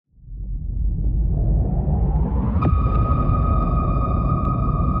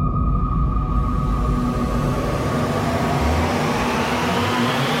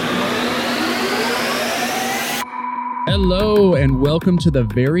welcome to the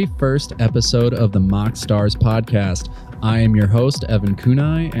very first episode of the MoxStars podcast. I am your host, Evan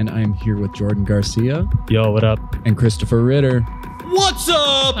Kunai, and I am here with Jordan Garcia. Yo, what up? And Christopher Ritter. What's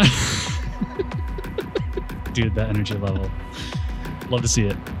up? Dude, that energy level. Love to see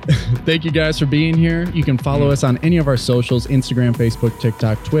it. Thank you guys for being here. You can follow us on any of our socials, Instagram, Facebook,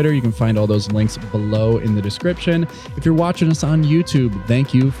 TikTok, Twitter. You can find all those links below in the description. If you're watching us on YouTube,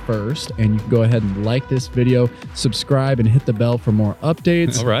 thank you first. And you can go ahead and like this video, subscribe, and hit the bell for more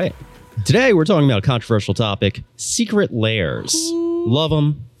updates. All right. Today, we're talking about a controversial topic, secret lairs. Love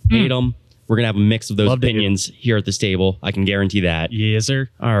them, hate them. We're going to have a mix of those opinions here at this table. I can guarantee that. Yes, sir.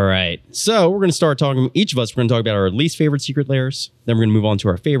 All right. So we're going to start talking, each of us, we're going to talk about our least favorite secret lairs. Then we're going to move on to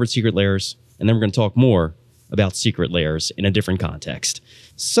our favorite secret lairs. And then we're going to talk more about secret lairs in a different context.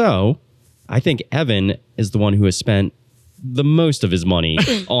 So I think Evan is the one who has spent the most of his money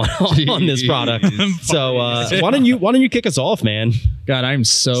on this product. So why don't you kick us off, man? God, I'm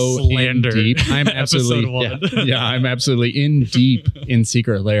so Slander. in deep. I'm absolutely I'm absolutely in deep in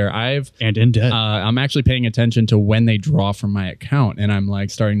Secret Lair. And in debt. I'm actually paying attention to when they draw from my account, and I'm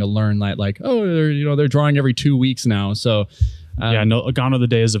like starting to learn that they're drawing every 2 weeks now. So gone are the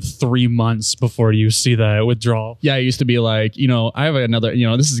days of 3 months before you see that withdrawal. Yeah, it used to be like, I have another,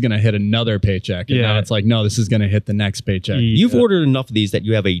 this is going to hit another paycheck. And now it's like, no, this is going to hit the next paycheck. You've ordered enough of these that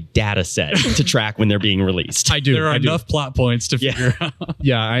you have a data set to track when they're being released. I do. There are enough plot points to figure out.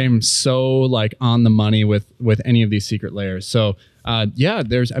 Yeah, I am so on the money with any of these secret lairs. So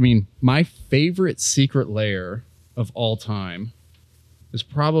my favorite secret lair of all time is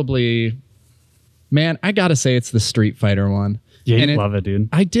probably, man, I got to say it's the Street Fighter one. Yeah, you love it, dude.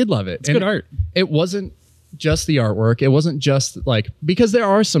 I did love it. It's good art. It wasn't just the artwork. It wasn't just because there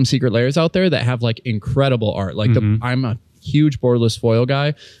are some secret lairs out there that have incredible art. I'm a huge borderless foil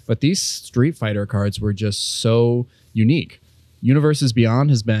guy, but these Street Fighter cards were just so unique. Universes Beyond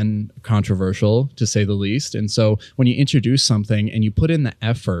has been controversial, to say the least. And so when you introduce something and you put in the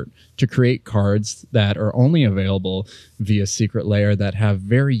effort to create cards that are only available via Secret Lair that have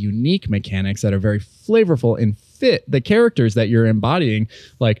very unique mechanics that are very flavorful and fit the characters that you're embodying,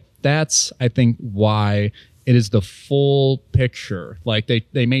 that's, I think, why it is the full picture.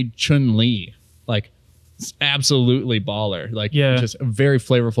 They made Chun-Li, absolutely baller. Just a very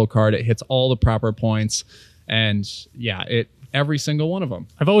flavorful card. It hits all the proper points. And every single one of them.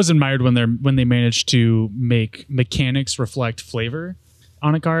 I've always admired when they manage to make mechanics reflect flavor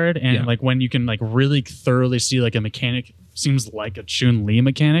on a card, and when you can really thoroughly see a mechanic seems like a Chun-Li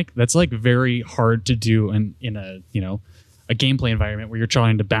mechanic. That's very hard to do in a gameplay environment where you're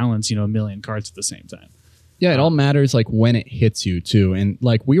trying to balance a million cards at the same time. Yeah, it all matters when it hits you too. And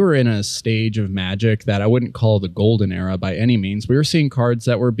we were in a stage of Magic that I wouldn't call the golden era by any means. We were seeing cards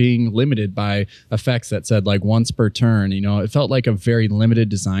that were being limited by effects that said once per turn. It felt like a very limited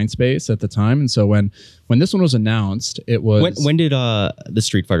design space at the time. And so when this one was announced, it was when did the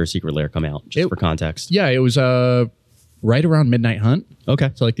Street Fighter Secret Lair come out? Just for context. Yeah, it was right around Midnight Hunt.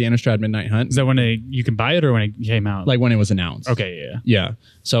 Okay. So the Innistrad Midnight Hunt. Is that when you can buy it or when it came out? When it was announced. Okay, yeah. Yeah.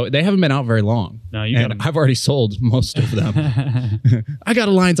 So they haven't been out very long. No, I've already sold most of them. I got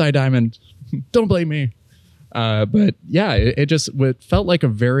a Lion's Eye Diamond. Don't blame me. But yeah, it felt like a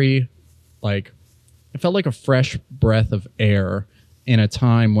very, it felt like a fresh breath of air in a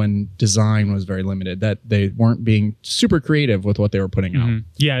time when design was very limited, that they weren't being super creative with what they were putting out.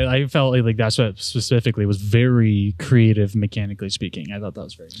 Yeah, I felt like that's what specifically was very creative mechanically speaking. I thought that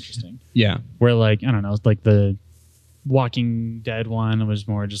was very interesting. Yeah. Where I don't know, the Walking Dead one was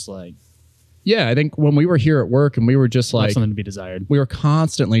more just yeah, I think when we were here at work and we were just something to be desired. We were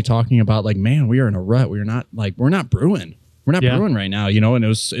constantly talking about man, we are in a rut. We're not brewing. We're not brewing right now, and it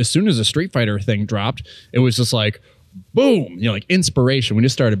was as soon as the Street Fighter thing dropped, it was just boom, inspiration. We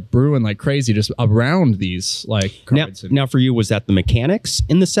just started brewing like crazy just around these cards. Now for you, was that the mechanics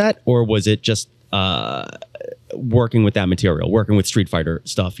in the set, or was it just working with that material, working with Street Fighter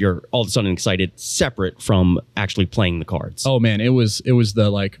stuff? You're all of a sudden excited, separate from actually playing the cards. Oh man, it was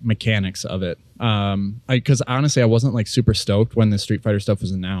the mechanics of it. Because honestly, I wasn't super stoked when the Street Fighter stuff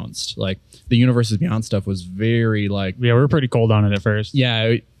was announced. The Universes Beyond stuff was very we were pretty cold on it at first.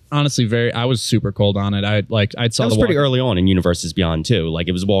 Yeah. Honestly, I was super cold on it. I saw that was pretty early on in Universes Beyond too.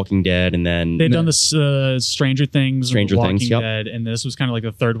 It was Walking Dead, and then they'd done this Stranger Things, Walking Dead, and this was kind of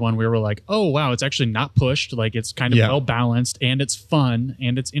the third one. We were oh wow, it's actually not pushed. It's kind of well balanced, and it's fun,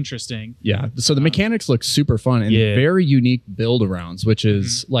 and it's interesting. Yeah. So the mechanics look super fun and very unique build arounds, which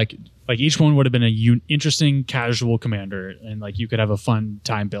is each one would have been a interesting casual commander, and you could have a fun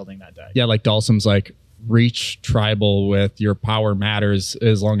time building that deck. Yeah, Dalsum's reach tribal with your power matters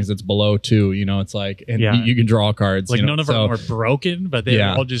as long as it's below 2. You know, it's like, and you can draw cards. Like you know? none of them are broken, but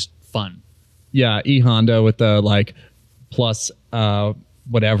they're all just fun. Yeah, Honda with the like plus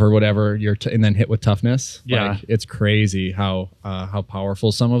whatever and then hit with toughness. Yeah, like, it's crazy how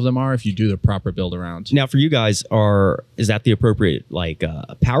powerful some of them are if you do the proper build around. Now, for you guys, is that the appropriate like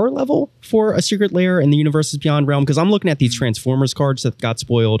power level for a Secret Lair in the Universes Beyond realm? Because I'm looking at these Transformers cards that got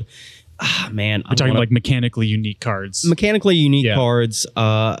spoiled. Man, we're talking like mechanically unique cards. Mechanically unique cards,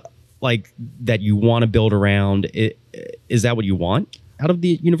 like that you want to build around. Is that what you want out of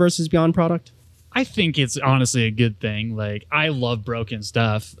the Universes Beyond product? I think it's honestly a good thing. Like, I love broken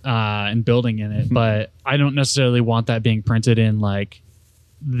stuff and building in it, but I don't necessarily want that being printed in like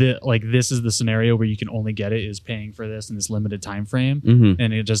this is the scenario where you can only get it is paying for this in this limited time frame,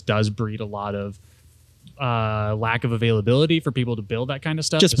 and it just does breed a lot of lack of availability for people to build that kind of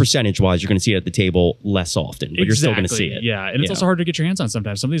stuff. Just percentage wise, you're going to see it at the table less often, but you're still going to see it. Yeah, and it's also hard to get your hands on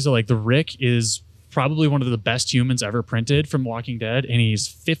sometimes. Some of these are like the Rick is probably one of the best humans ever printed from Walking Dead, and he's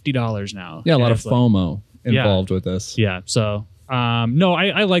 $50 now. Yeah, a lot of FOMO involved with this. Yeah, so no,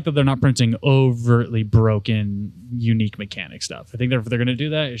 I like that they're not printing overtly broken, unique mechanic stuff. I think if they're going to do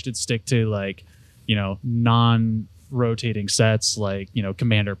that, it should stick to like, you know, non-rotating sets like, you know,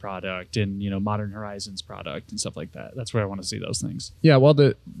 Commander product and, you know, Modern Horizons product and stuff like that. That's where I want to see those things. Yeah, well,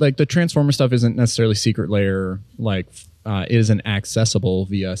 the Transformer stuff isn't necessarily Secret Lair like. It isn't accessible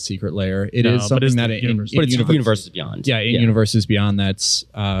via Secret Lair. It is something that it's Universes Beyond. Yeah, in Universes Beyond, that's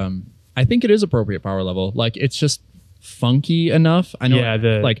I think it is appropriate power level. Like, it's just funky enough. I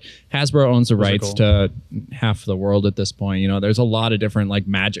know, like Hasbro owns the rights to half the world at this point. You know, there's a lot of different like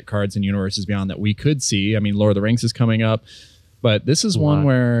Magic cards in Universes Beyond that we could see. I mean, Lord of the Rings is coming up, but this is one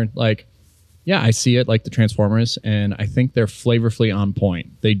where like, yeah, I see it like the Transformers, and I think they're flavorfully on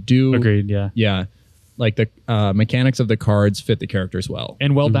point. They do. Agreed. Yeah. Like the mechanics of the cards fit the characters well.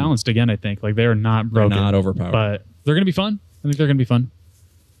 And well balanced again, I think. Like they're not broken. They're not overpowered. But they're going to be fun. I think they're going to be fun.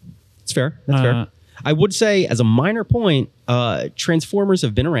 It's fair. That's fair. I would say as a minor point, Transformers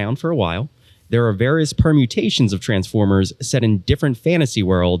have been around for a while. There are various permutations of Transformers set in different fantasy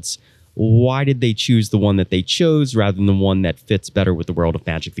worlds. Why did they choose the one that they chose rather than the one that fits better with the world of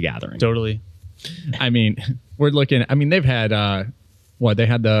Magic the Gathering? Totally. I mean, they've had... they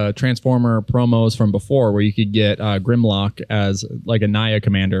had the Transformer promos from before where you could get Grimlock as like a Naya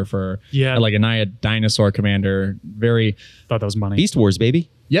commander for like a Naya dinosaur commander. Thought that was money. Beast Wars,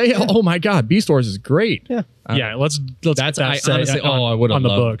 baby. Yeah. Oh my God, Beast Wars is great. Yeah. Let's that's honestly. I would have on the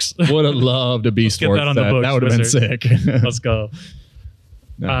books. Would have loved a Beast Wars. That would have been sick. Let's go.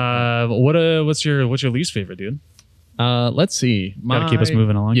 What's your least favorite, dude? Let's see. Gotta keep us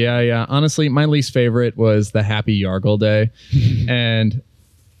moving along. Yeah. Honestly, my least favorite was the Happy Yargle Day. And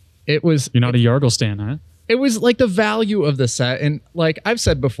it was... You're not a Yargle stan, huh? It was like the value of the set. And like I've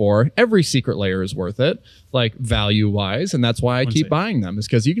said before, every Secret Lair is worth it, like value-wise. And that's why I keep buying them, is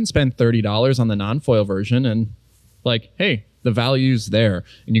because you can spend $30 on the non-foil version and like, hey, the value's there.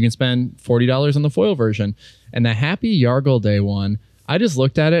 And you can spend $40 on the foil version. And the Happy Yargle Day one... I just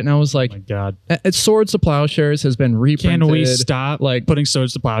looked at it and I was like, oh my God. Swords to Plowshares has been reprinted. Can we stop like putting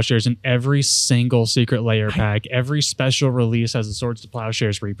Swords to Plowshares in every single Secret Lair pack? Every special release has a Swords to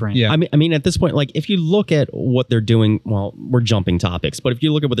Plowshares reprint. Yeah. I mean, at this point, like if you look at what they're doing, well, we're jumping topics, but if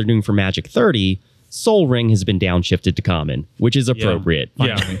you look at what they're doing for Magic 30, Soul Ring has been downshifted to common, which is appropriate.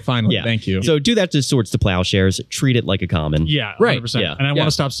 Finally. Thank you. So do that to Swords to Plowshares. Treat it like a common. Yeah, 100%. Yeah. And I want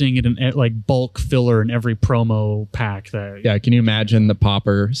to stop seeing it in like bulk filler in every promo pack. Yeah, can you imagine the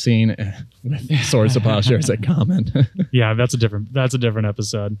popper scene with Swords to Plowshares at common? Yeah, that's a different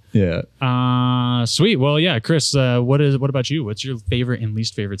episode. Yeah. Sweet. Well, yeah, Chris, what about you? What's your favorite and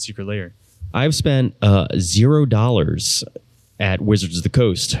least favorite Secret Lair? I've spent $0 at Wizards of the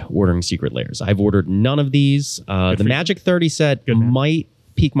Coast ordering Secret Lairs. I've ordered none of these. The Magic 30 set might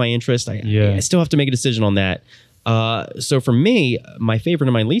pique my interest. I still have to make a decision on that. So for me, my favorite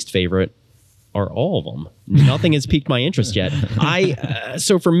and my least favorite are all of them. Nothing has piqued my interest yet.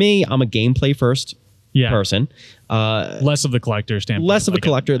 So for me, I'm a gameplay first person. Less of the collector standpoint. Less of a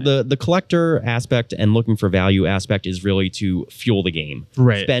collector. The collector aspect and looking for value aspect is really to fuel the game.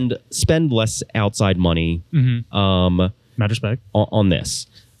 Right. Spend less outside money. Mad respect on this.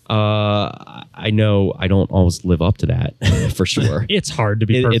 I know I don't always live up to that for sure. It's hard to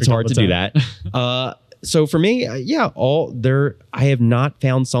be perfect. It's hard to do that. So for me, I have not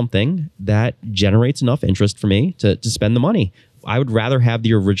found something that generates enough interest for me to spend the money. I would rather have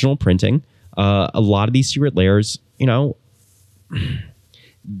the original printing. A lot of these Secret Lairs, you know,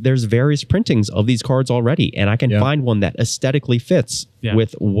 there's various printings of these cards already, and I can find one that aesthetically fits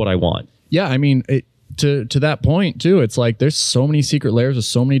with what I want. Yeah, I mean, to that point too, it's like there's so many secret layers with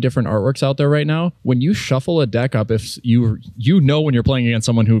so many different artworks out there right now. When you shuffle a deck up, if you know when you're playing against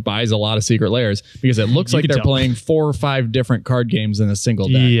someone who buys a lot of secret layers, because it looks like they're playing 4 or 5 different card games in a single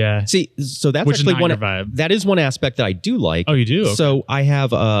deck. Yeah. See, so that's Which actually is not one your vibe. that is one aspect that I do like. Oh, you do? Okay. So I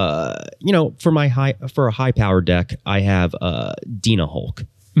have for a high power deck, I have Dina Hulk.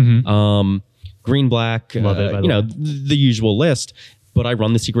 Green black, Love it, by the way. the usual list. But I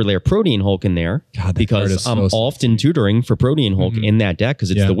run the Secret Lair Protean Hulk in there because I'm often tutoring for Protean Hulk in that deck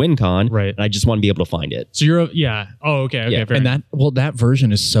because it's the win con, right? And I just want to be able to find it. So you're Oh, okay. Yeah. Fair And enough. that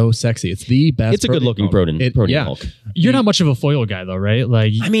version is so sexy. It's the best. It's a good looking Protean Hulk. You're not much of a foil guy though, right?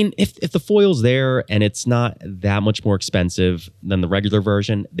 Like, I mean, if the foil's there and it's not that much more expensive than the regular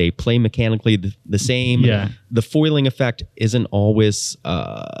version, they play mechanically the same. Yeah. The foiling effect isn't always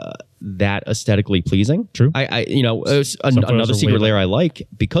that aesthetically pleasing. True. Another secret layer I like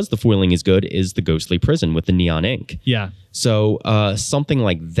because the foiling is good is the Ghostly Prison with the neon ink. yeah. So something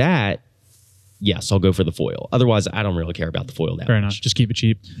like that, yes, I'll go for the foil. Otherwise, I don't really care about the foil that Fair much. enough. Just keep it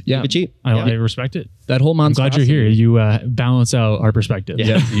cheap. Yeah. Keep it cheap. I respect it. That whole I'm monstrosity. glad you're here. You balance out our perspective.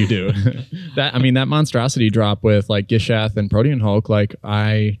 Yes, you do. that monstrosity drop with like Gishath and Protean Hulk, like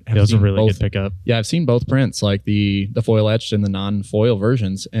I have That was a seen really both, good pickup. Yeah, I've seen both prints, like the foil etched and the non-foil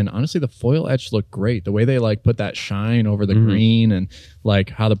versions, and honestly, the foil etched look great. The way they like put that shine over the green and like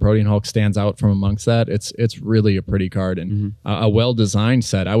how the Protean Hulk stands out from amongst that, it's really a pretty card and a well-designed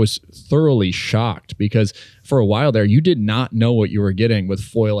set. I was thoroughly shocked because for a while there, you did not know what you were getting with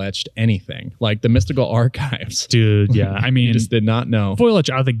foil etched anything, like the Mystical Archives. Dude, yeah. I mean, You just did not know. foil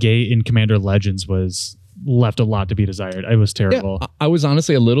etch out of the gate in Commander Legends was left a lot to be desired. It was terrible. Yeah, I was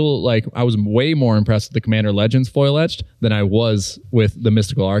honestly a little like I was way more impressed with the Commander Legends foil etched than I was with the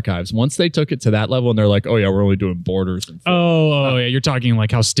Mystical Archives. Once they took it to that level and they're like, oh yeah, we're only doing borders. And Yeah. You're talking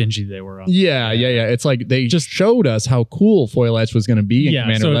like how stingy they were on. yeah. It's like they just showed us how cool foil etch was going to be in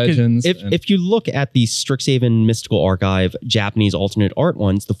Commander Legends. If you look at the Strixhaven Mystical Archive Japanese alternate art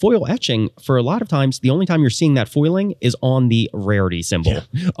ones, the foil etching, for a lot of times, the only time you're seeing that foiling is on the rarity symbol.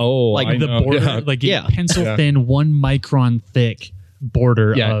 like Like the border, pencil thin, 1 micron thick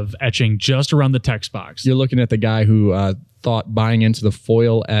border of etching just around the text box. You're looking at the guy who thought buying into the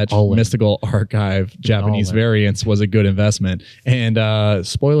foil etched Mystical Archive Japanese variants was a good investment. And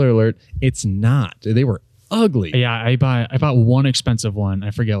spoiler alert, it's not. They were ugly. Yeah, I bought one expensive one.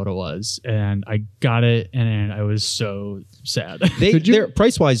 I forget what it was, and I got it, and I was so sad. They're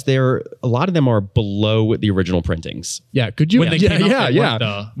price wise, a lot of them are below the original printings. Yeah, could you? When they came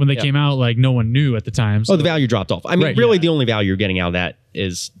out, when they came out, like no one knew at the time. So. Oh, the value dropped off. I mean, the only value you're getting out of that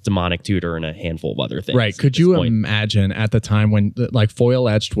is Demonic Tutor and a handful of other things. Right. Could you imagine at the time when like foil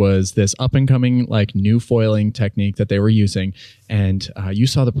etched was this up and coming like new foiling technique that they were using, and you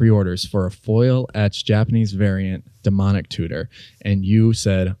saw the pre-orders for a foil etched Japanese variant Demonic Tutor, and you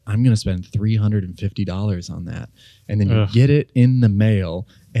said, I'm going to spend $350 on that. And then you get it in the mail,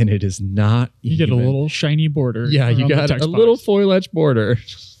 and it is not You get a little shiny border. Yeah, you got a little foil etched border.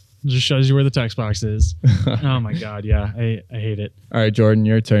 Just shows you where the text box is. Oh my God. Yeah. I hate it. All right, Jordan,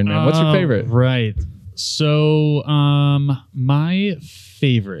 your turn, man. What's your favorite? Right. So, my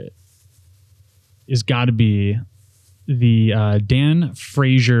favorite is got to be the Dan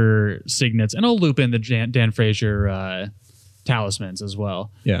Frazier signets, and I'll loop in the Dan Frazier talismans as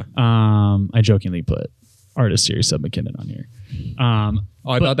well. Yeah. I jokingly put Artist Series Sub McKinnon on here.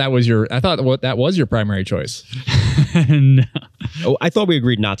 I thought that was your primary choice. No. Oh, I thought we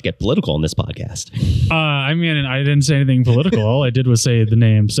agreed not to get political on this podcast. I mean, I didn't say anything political. All I did was say the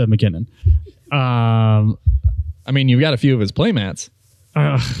name Seb McKinnon. I mean, you've got a few of his playmats.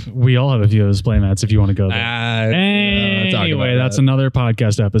 We all have a few of his playmats if you want to go there. Anyway, that's another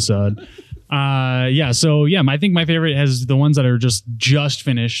podcast episode. I think my favorite has the ones that are just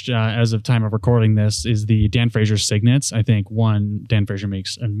finished as of time of recording this is the Dan Frazier signets. I think Dan Frazier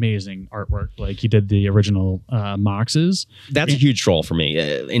makes amazing artwork. Like he did the original Moxes. That's a huge troll for me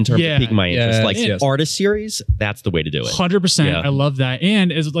in terms of piquing my interest. Artist series, that's the way to do it. 100%. I love that.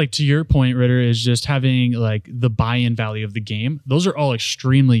 And is like to your point, Ritter, is just having like the buy-in value of the game. Those are all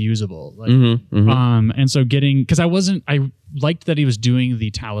extremely usable. Like, and so I liked that he was doing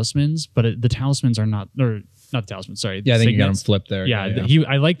the talismans, but the talismans are not the talismans. Sorry. Yeah, I think you got him flipped there.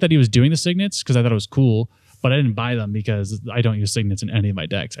 I like that he was doing the signets because I thought it was cool. but I didn't buy them because I don't use signets in any of my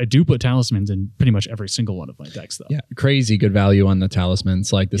decks. I do put talismans in pretty much every single one of my decks, though. Yeah, crazy good value on the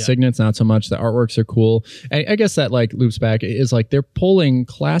talismans. Like the signets, not so much. The artworks are cool. I guess that like loops back is like they're pulling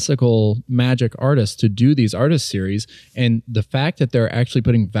classical Magic artists to do these artist series, and the fact that they're actually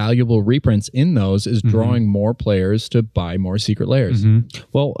putting valuable reprints in those is drawing more players to buy more Secret Lairs.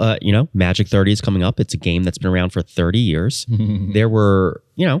 Well, Magic 30 is coming up. It's a game that's been around for 30 years. There were,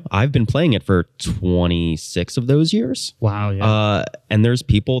 I've been playing it for 26 of those years. Wow, yeah. And there's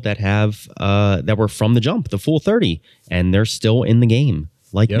people that have that were from the jump, the full 30, and they're still in the game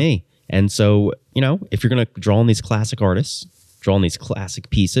like me. And so, if you're going to draw on these classic artists, draw on these classic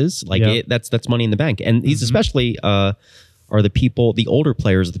pieces, like that's money in the bank. And these especially are the people, the older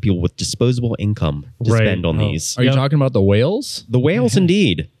players, the people with disposable income to spend on these. Are you talking about the whales? The whales,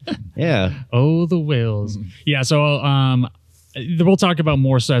 indeed. Yeah. Oh, the whales. Yeah. So we'll talk about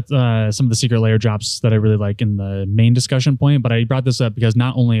more some of the Secret Lair drops that I really like in the main discussion point. But I brought this up because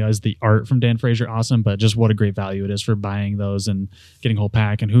not only is the art from Dan Frazier awesome, but just what a great value it is for buying those and getting a whole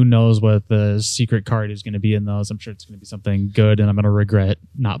pack. And who knows what the secret card is going to be in those. I'm sure it's going to be something good, and I'm going to regret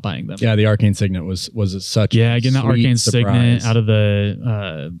not buying them. Yeah, the Arcane Signet was such getting the Arcane surprise. Signet out of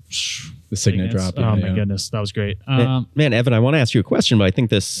the Signet drop. Oh my goodness, that was great. Man, Evan, I want to ask you a question, but I think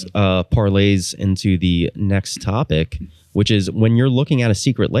this parlays into the next topic, which is when you're looking at a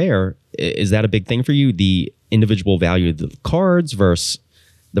Secret Lair, is that a big thing for you? The individual value of the cards versus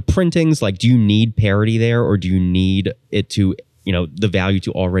the printings? Like, do you need parity there, or do you need it to, the value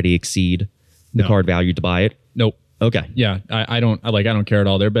to already exceed the card value to buy it? Nope. Okay. Yeah, I don't care at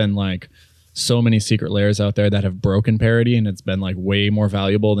all. There've been like so many Secret Lairs out there that have broken parity, and it's been like way more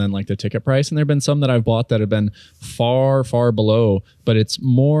valuable than like the ticket price. And there've been some that I've bought that have been far, far below, but it's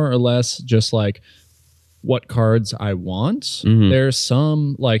more or less just like what cards I want. There's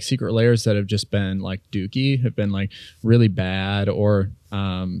some like Secret Lairs that have just been like dookie, have been like really bad, or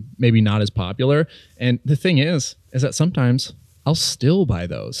maybe not as popular. And the thing is that sometimes I'll still buy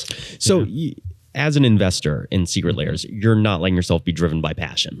those. So as an investor in Secret Lairs, you're not letting yourself be driven by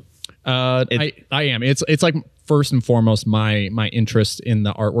passion. I am. It's like first and foremost my interest in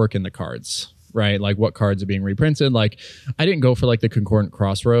the artwork and the cards, right? Like what cards are being reprinted. Like I didn't go for like the Concordant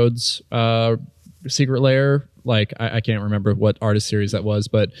Crossroads Secret Lair. Like I can't remember what artist series that was,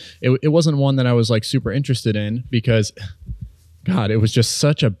 but it wasn't one that I was like super interested in because God, it was just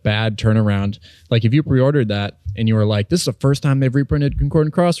such a bad turnaround. Like if you pre-ordered that and you were like, this is the first time they've reprinted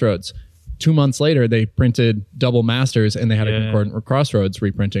Concordant Crossroads, 2 months later they printed Double Masters and they had a Concordant Crossroads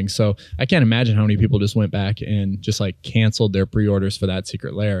reprinting. So I can't imagine how many people just went back and just like canceled their pre-orders for that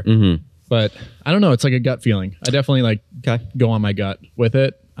Secret Lair. But I don't know, it's like a gut feeling. I definitely like go on my gut with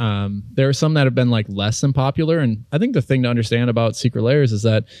it. There are some that have been like less than popular, and I think the thing to understand about Secret Lairs is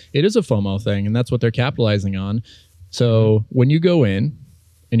that it is a FOMO thing, and that's what they're capitalizing on. So when you go in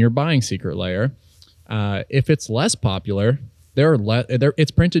and you're buying Secret Lair, if it's less popular,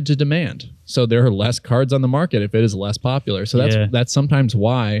 it's printed to demand. So there are less cards on the market if it is less popular. So that's sometimes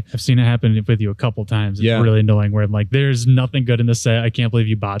why. I've seen it happen with you a couple times. It's really annoying where I'm like, there's nothing good in the set. I can't believe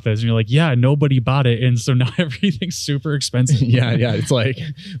you bought this. And you're like, yeah, nobody bought it. And so now everything's super expensive. Yeah. It's like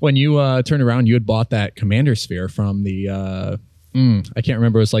when you turn around, you had bought that Commander Sphere from the... I can't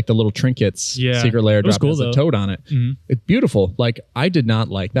remember. It was like the little trinkets Secret Lair drop has a toad on it. It's beautiful. Like I did not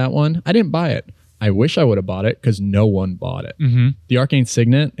like that one. I didn't buy it. I wish I would have bought it because no one bought it. The Arcane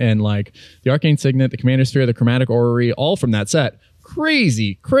Signet and like the Arcane Signet, the Commander Sphere, the Chromatic Orrery, all from that set.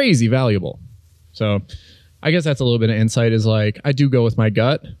 Crazy valuable. So I guess that's a little bit of insight is like, I do go with my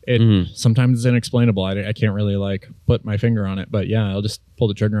gut. It sometimes it's inexplainable. I can't really like put my finger on it, but yeah, I'll just pull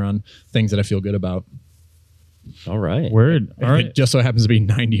the trigger on things that I feel good about. All right. Word. All right. It just so happens to be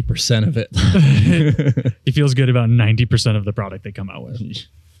 90% of it. He feels good about 90% of the product they come out with.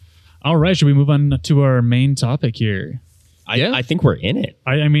 All right. Should we move on to our main topic here? I think we're in it.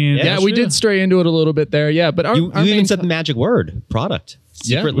 I mean, we did stray into it a little bit there. Yeah, but you even said the magic word, product.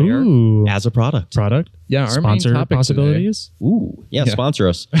 Secret Lair as a product. Yeah, our sponsor main topic possibilities. Today. Ooh, yeah, sponsor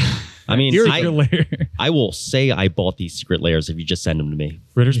us. I mean, I will say I bought these Secret Lairs if you just send them to me.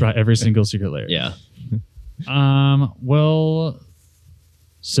 Ritter's brought every single Secret Lair. Yeah. Well,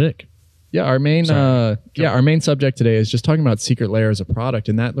 sick. Yeah, our main subject today is just talking about Secret Lair as a product,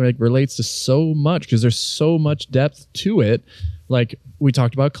 and that like relates to so much because there's so much depth to it. Like we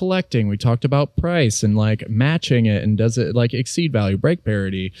talked about collecting, we talked about price and like matching it, and does it like exceed value, break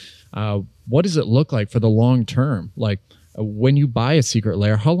parity? What does it look like for the long term? Like when you buy a secret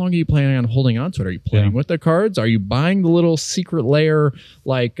lair, how long are you planning on holding on to it? Are you playing with the cards? Are you buying the little secret lair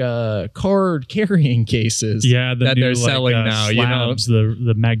like card carrying cases that they're selling now? Slabs,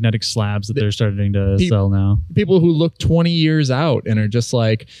 the magnetic slabs that they're starting to sell now. People who look 20 years out and are just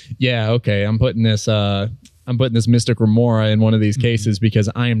like, yeah, okay, I'm putting this Mystic Remora in one of these cases because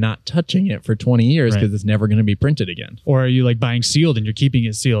I am not touching it for 20 years because it's never going to be printed again. Or are you like buying sealed and you're keeping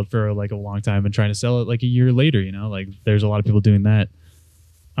it sealed for like a long time and trying to sell it like a year later? Like there's a lot of people doing that.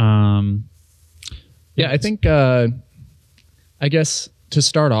 I think I guess to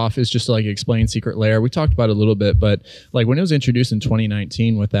start off is just to like explain Secret Lair. We talked about it a little bit, but like when it was introduced in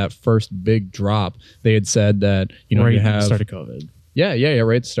 2019 with that first big drop, they had said that right you at have the start of COVID. Yeah,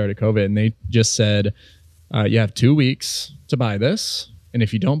 right at the start of COVID, and they just said. You have 2 weeks to buy this, and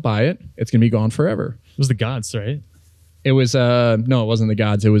if you don't buy it, it's going to be gone forever. It was the gods, right? It was no, it wasn't the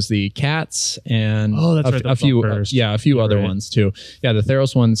gods. It was the cats and a few other ones too. Yeah, the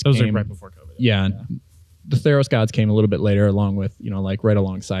Theros ones. Those were right before COVID. Yeah, the Theros gods came a little bit later, along with like right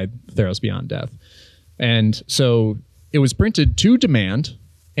alongside Theros Beyond Death, and so it was printed to demand,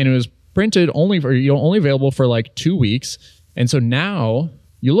 and it was printed only available for like 2 weeks, and so now.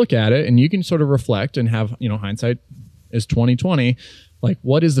 You look at it and you can sort of reflect and have, hindsight is 2020. Like,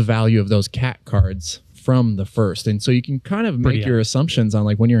 what is the value of those cat cards from the first? And so you can kind of make your assumptions on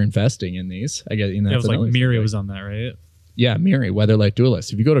like when you're investing in these. I guess it was like Miri was on that, right? Yeah, Miri, Weatherlight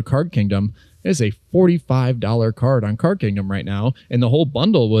Duelist. If you go to Card Kingdom, it's a $45 card on Card Kingdom right now, and the whole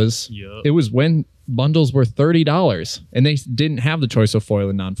bundle was. Yep. It was when bundles were $30, and they didn't have the choice of foil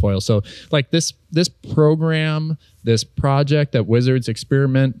and non-foil. So like this program, this project, that Wizards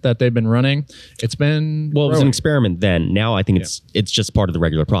experiment that they've been running, it's been it was an experiment then. Now I think it's just part of the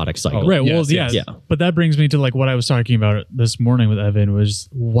regular product cycle. Oh, right. Well, yeah. But that brings me to like what I was talking about this morning with Evan was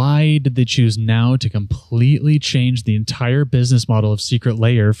why did they choose now to completely change the entire business model of Secret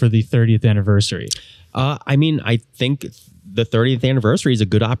Lair for the 30th anniversary? I think the 30th anniversary is a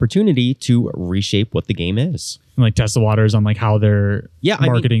good opportunity to reshape what the game is. And like test the waters on like how they're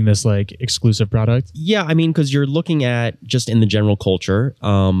marketing this like exclusive product. Yeah, because you're looking at just in the general culture,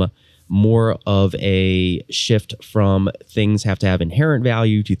 more of a shift from things have to have inherent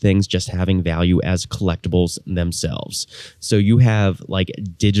value to things just having value as collectibles themselves. So you have like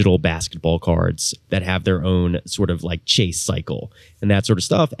digital basketball cards that have their own sort of like chase cycle and that sort of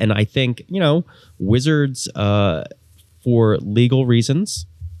stuff. And I think, Wizards, for legal reasons,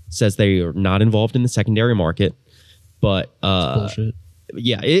 says they are not involved in the secondary market. But it's bullshit.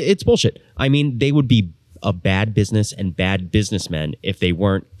 Yeah, it's bullshit. They would be a bad business and bad businessmen if they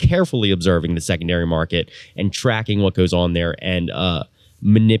weren't carefully observing the secondary market and tracking what goes on there and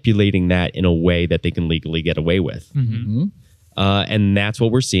manipulating that in a way that they can legally get away with. Mm-hmm. And that's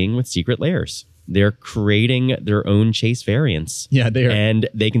what we're seeing with Secret Lairs. They're creating their own chase variants. Yeah, they are. And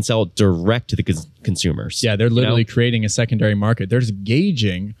they can sell it direct to the consumers. Yeah, they're literally creating a secondary market. They're just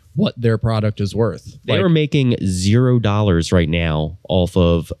gauging what their product is worth. They are making $0 right now off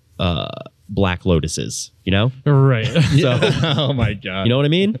of Black Lotuses, Right. So, oh my God. You know what I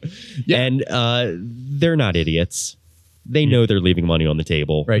mean? Yeah. And they're not idiots. They know they're leaving money on the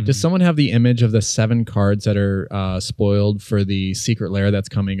table. Right. Does someone have the image of the 7 cards that are spoiled for the Secret Lair that's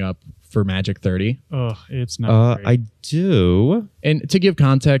coming up for Magic 30? Oh, it's not great. I do. And to give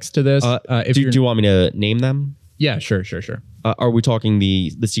context to this, do you want me to name them? Yeah, sure. Are we talking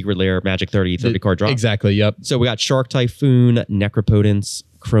the Secret Lair Magic 30 card drop? Exactly, yep. So we got Shark Typhoon, Necropotence,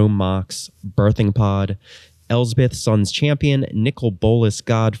 Chrome Mox, Birthing Pod, Elsbeth, Sun's Champion, Nicol Bolas,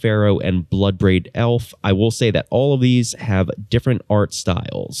 God Pharaoh, and Bloodbraid Elf. I will say that all of these have different art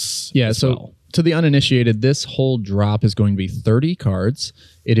styles. Yeah, so to the uninitiated, this whole drop is going to be 30 cards.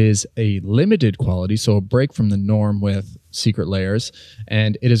 It is a limited quality, so a break from the norm with Secret Lairs,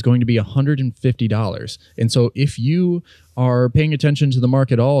 and it is going to be $150. And so if you are paying attention to the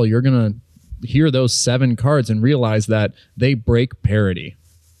market at all, you're going to hear those 7 cards and realize that they break parity.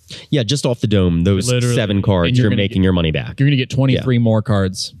 Yeah, just off the dome, those literally 7 cards, you're making your money back. You're going to get 23 more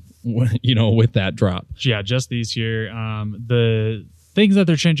cards, with that drop. Yeah, just these here. The things that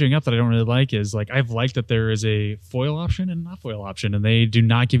they're changing up that I don't really like is like I've liked that there is a foil option and not foil option, and they do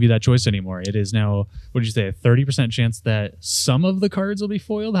not give you that choice anymore. It is now, what did you say, a 30% chance that some of the cards will be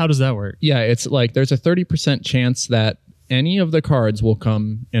foiled? How does that work? Yeah, it's like there's a 30% chance that any of the cards will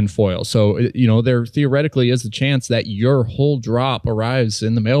come in foil. So, there theoretically is a chance that your whole drop arrives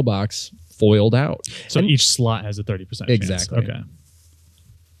in the mailbox foiled out. So each slot has a 30% chance. Exactly. Okay.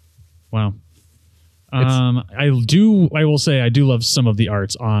 Wow. I will say I do love some of the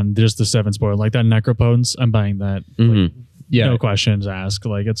arts on just the 7 spoil, like that Necropotence. I'm buying that No questions asked.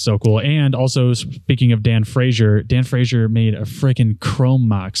 Like, it's so cool. And also, speaking of Dan Frazier made a freaking Chrome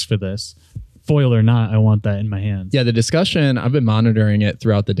Mox for this. Foil or not, I want that in my hands. Yeah, the discussion, I've been monitoring it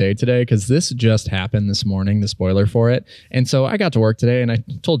throughout the day today because this just happened this morning, the spoiler for it. And so I got to work today and I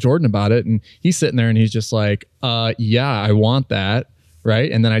told Jordan about it, and he's sitting there and he's just like, yeah, I want that.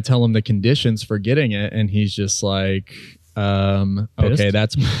 Right. And then I tell him the conditions for getting it, and he's just like, okay,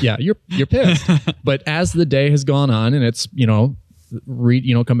 that's, yeah, you're pissed. But as the day has gone on and it's,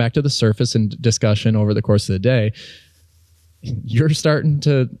 come back to the surface and discussion over the course of the day, you're starting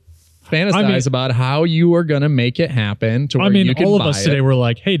to fantasize about how you are going to make it happen to where you can all of buy us today were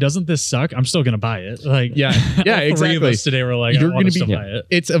like, hey, doesn't this suck? I'm still going to buy it. Like, yeah, exactly. 3 of us today were like, I want to still buy it.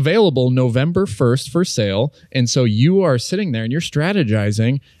 It's available November 1st for sale. And so you are sitting there and you're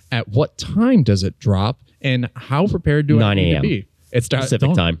strategizing at what time does it drop and how prepared do I need to be? It's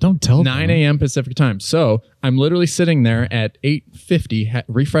Pacific time. Don't tell 9 a.m. Pacific time. So I'm literally sitting there at 8:50,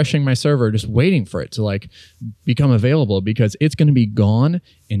 refreshing my server, just waiting for it to like become available because it's going to be gone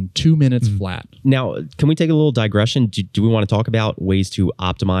in 2 minutes flat. Now, can we take a little digression? Do we want to talk about ways to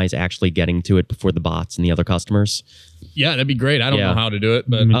optimize actually getting to it before the bots and the other customers? Yeah, that'd be great. I don't know how to do it,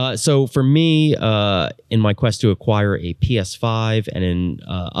 but so for me, in my quest to acquire a PS5 and in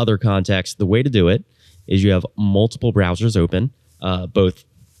other contexts, the way to do it is you have multiple browsers open. Both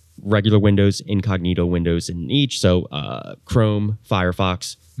regular Windows, incognito windows in each. So Chrome,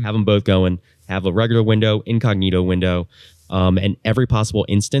 Firefox, have them both going. Have a regular window, incognito window, and every possible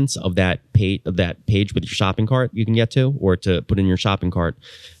instance of that page with your shopping cart you can get to, or to put in your shopping cart.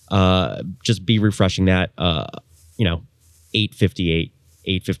 Just be refreshing that. 8:58,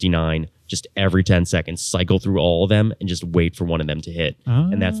 8:59. Just every 10 seconds, cycle through all of them and just wait for one of them to hit.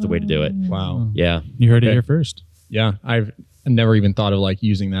 And that's the way to do it. Wow. Yeah. You heard it here first. Yeah. I've never even thought of like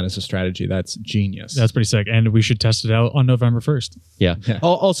using that as a strategy. That's genius. That's pretty sick. And we should test it out on November 1st. Yeah.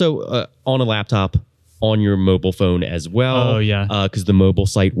 Also, on a laptop, on your mobile phone as well. Oh, yeah. Because the mobile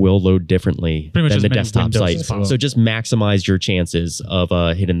site will load differently than the desktop site. So just maximize your chances of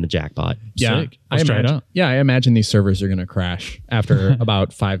hitting the jackpot. Yeah. Sick. Let's try it out. Yeah. I imagine these servers are going to crash after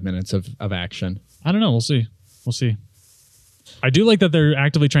about 5 minutes of action. I don't know. We'll see. I do like that they're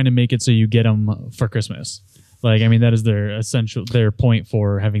actively trying to make it so you get them for Christmas. Like, I mean, that is their point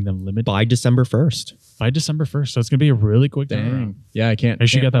for having them limited. By December 1st. So it's going to be a really quick turnaround. Yeah, I can't. Make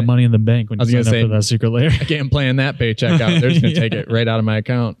sure you got that money in the bank when you sign up for that secret layer. I can't plan that paycheck out. They're just going to take it right out of my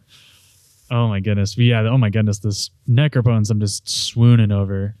account. Oh, my goodness. Yeah, oh, my goodness. This necrobones I'm just swooning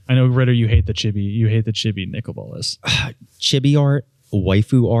over. I know, Ritter, you hate the chibi. You hate the chibi nickel bolas. Chibi art,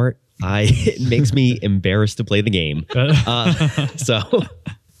 waifu art. It makes me embarrassed to play the game.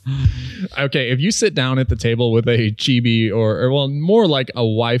 Okay, if you sit down at the table with a chibi or more like a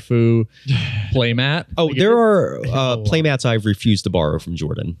waifu playmat. Oh, like there are playmats I've refused to borrow from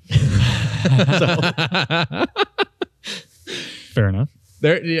Jordan. Fair enough.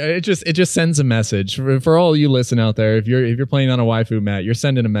 It just sends a message for all you listen out there. If you're playing on a waifu mat, you're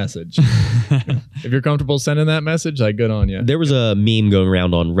sending a message. If you're comfortable sending that message, like, good on you. There was a meme going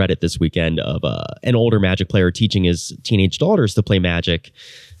around on Reddit this weekend of an older Magic player teaching his teenage daughters to play Magic.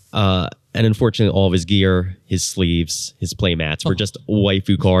 And unfortunately, all of his gear, his sleeves, his playmats were just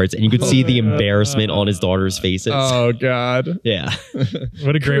waifu cards, and you could see the embarrassment on his daughters' faces. Oh God! Yeah,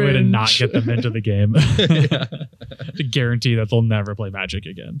 what a great way to not get them into the game. To guarantee that they'll never play Magic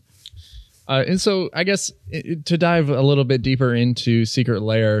again. And so, I guess to dive a little bit deeper into Secret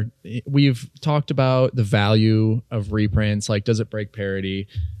Lair, we've talked about the value of reprints. Like, does it break parity?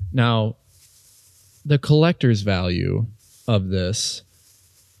 Now, the collector's value of this.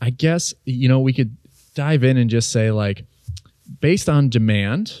 I guess, we could dive in and just say, like, based on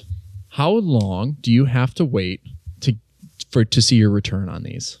demand, how long do you have to wait to see your return on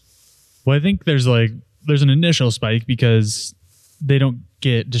these? Well, I think there's an initial spike because they don't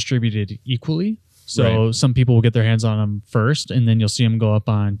get distributed equally. So some people will get their hands on them first, and then you'll see them go up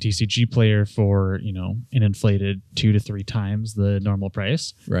on TCG Player for, an inflated 2 to 3 times the normal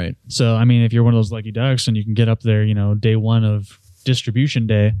price. Right. So, I mean, if you're one of those lucky ducks and you can get up there, day one of distribution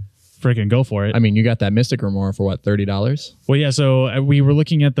day, freaking go for it. I mean, you got that Mystic Remora for what, $30? Well, yeah. So we were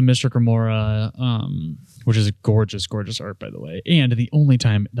looking at the Mystic Remora, which is a gorgeous art, by the way, and the only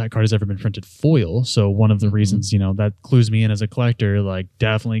time that card has ever been printed foil. So one of the reasons, that clues me in as a collector, like,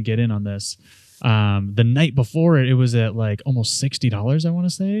 definitely get in on this. The night before it was at like almost $60. I want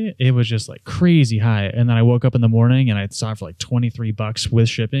to say it was just like crazy high, and then I woke up in the morning and I saw it for like $23 with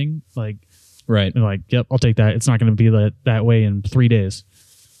shipping. Like. Right. Like, yep, I'll take that. It's not going to be that way in 3 days.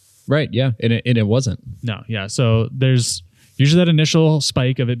 Right. Yeah. And it wasn't. No. Yeah. So usually that initial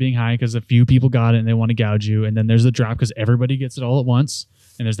spike of it being high because a few people got it and they want to gouge you, and then there's the drop because everybody gets it all at once,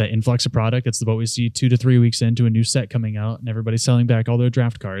 and there's that influx of product. It's what we see 2 to 3 weeks into a new set coming out, and everybody's selling back all their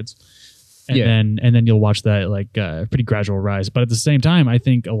draft cards. And then you'll watch that like pretty gradual rise. But at the same time, I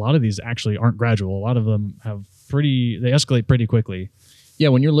think a lot of these actually aren't gradual. A lot of them they escalate pretty quickly. Yeah,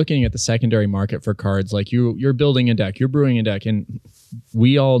 when you're looking at the secondary market for cards, like you're building a deck, you're brewing a deck, and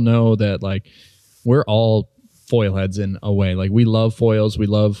we all know that like we're all foil heads in a way. Like we love foils, we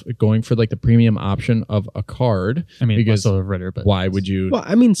love going for like the premium option of a card. I mean, because also a Ritter, but why would you? Well,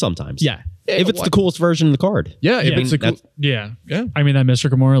 I mean, sometimes. Yeah. If it's the coolest version of the card. Yeah, if it's cool. Yeah. I mean, that Mr.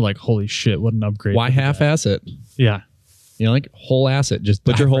 Gamora, like, holy shit, what an upgrade. Why half-ass it? Yeah. You know, like whole ass it. Just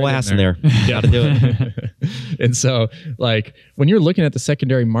put your whole ass in there. Got to do it. And so, like, when you're looking at the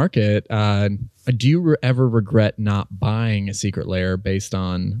secondary market, do you ever regret not buying a Secret Lair based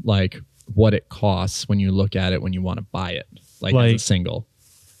on like what it costs when you look at it when you want to buy it, like as a single?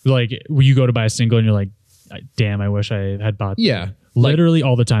 Like, you go to buy a single and you're like, damn, I wish I had bought. Yeah. Literally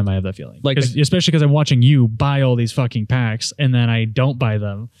all the time I have that feeling. Like, especially because I'm watching you buy all these fucking packs and then I don't buy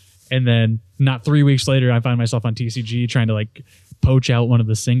them. And then not 3 weeks later, I find myself on TCG trying to like poach out one of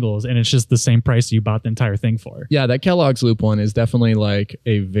the singles, and it's just the same price you bought the entire thing for. Yeah, that Kellogg's Loop one is definitely like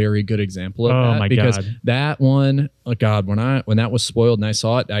a very good example of that. Oh my because God. That one, oh God, when that was spoiled and I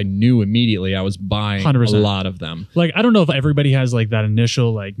saw it, I knew immediately I was buying 100%. a lot of them. Like, I don't know if everybody has like that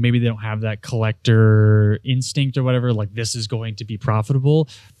initial, like maybe they don't have that collector instinct or whatever, like this is going to be profitable.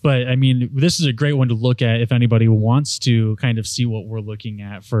 But I mean, this is a great one to look at if anybody wants to kind of see what we're looking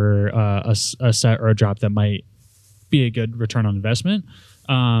at for a set or a drop that might be a good return on investment.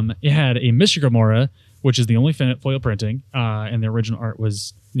 It had a Mr. Gamora, which is the only foil printing, and the original art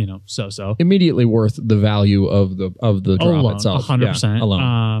was, so immediately worth the value of the drop alone, itself. 100%. Yeah,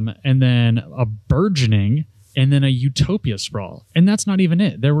 alone. And then a burgeoning, and then a Utopia Sprawl, and that's not even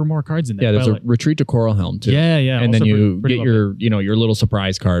it. There were more cards in there. Yeah, there's a Retreat to Coral Helm too. Yeah. And then you get your little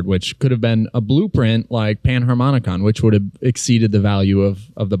surprise card, which could have been a blueprint like Panharmonicon, which would have exceeded the value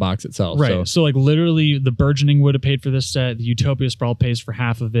of the box itself. Right. So like literally, the burgeoning would have paid for this set. The Utopia Sprawl pays for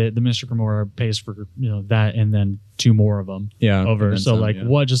half of it. The Mr. Gamora pays for that, and then 2 more of them. Yeah. Over. So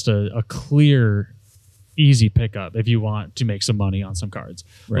what? Just a clear, easy pickup if you want to make some money on some cards.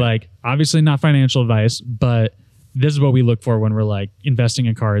 Right. Like, obviously not financial advice, but this is what we look for when we're like investing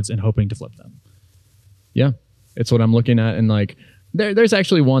in cards and hoping to flip them. Yeah, it's what I'm looking at. And like there's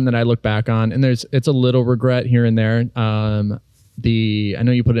actually one that I look back on, and it's a little regret here and there. I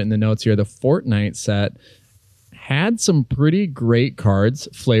know you put it in the notes here, the Fortnite set had some pretty great cards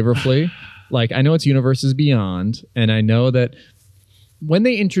flavorfully. Like, I know it's Universes Beyond, and I know that when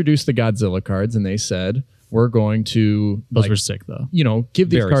they introduced the Godzilla cards and they said, we're going to... Those were sick, though. Give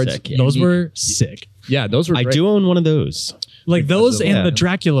these Very cards... sick, yeah. Those were sick. Yeah, those were I great. do own one of those. Like those Godzilla, and the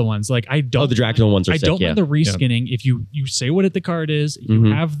Dracula ones. Like, I don't... Oh, the Dracula ones are sick, I don't yeah. mind the reskinning. If you say what the card is, you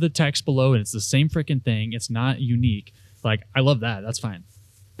have the text below, and it's the same freaking thing. It's not unique. Like, I love that. That's fine.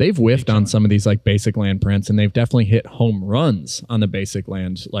 They've whiffed on some of these like basic land prints, and they've definitely hit home runs on the basic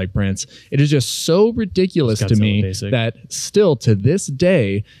land like prints. It is just so ridiculous to me that still to this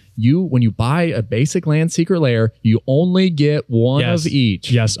day, when you buy a basic land Secret Lair, you only get one of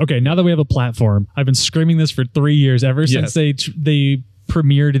each. Yes. Okay. Now that we have a platform, I've been screaming this for 3 years ever since they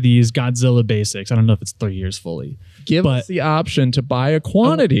premiered these Godzilla basics. I don't know if it's 3 years fully. Give us the option to buy a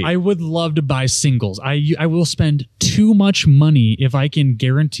quantity. I would love to buy singles. I will spend too much money if I can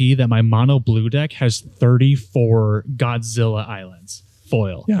guarantee that my mono blue deck has 34 Godzilla islands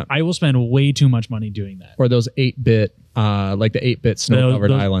foil. Yeah. I will spend way too much money doing that. Or those 8-bit, like the 8-bit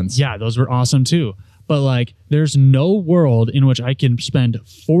snow-covered islands. Yeah, those were awesome too. But like, there's no world in which I can spend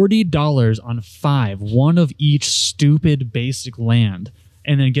 $40 on one of each stupid basic land,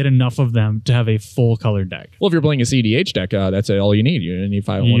 and then get enough of them to have a full color deck. Well, if you're playing a CDH deck, that's all you need. You need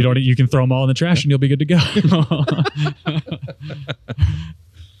 5. You can throw them all in the trash and you'll be good to go.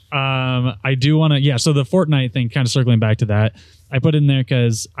 I do want to, so the Fortnite thing, kind of circling back to that, I put in there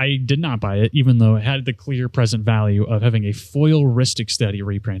because I did not buy it, even though it had the clear present value of having a foil Ristic Study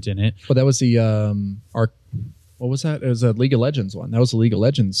reprint in it. Well, that was the what was that? It was a League of Legends one. That was the League of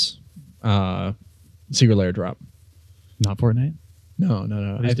Legends Secret Lair drop. Not Fortnite? No.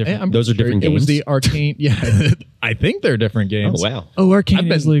 Those are different games. It was the Arcane. Yeah, I think they're different games. Oh, wow. Oh,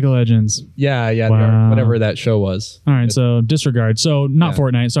 Arcane is League of Legends. Yeah, Wow. whatever that show was. All right, so disregard. So not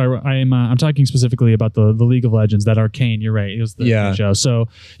Fortnite. Sorry, I'm talking specifically about the League of Legends. That Arcane. You're right. It was the show. So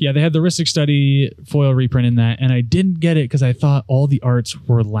yeah, they had the Ristic Study foil reprint in that, and I didn't get it because I thought all the arts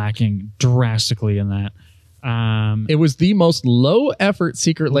were lacking drastically in that. It was the most low effort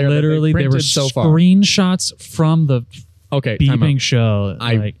Secret Lair. Literally, that they were so far. screenshots from the Okay, time beeping out. show.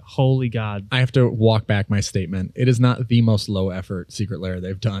 Like, holy God. I have to walk back my statement. It is not the most low effort secret lair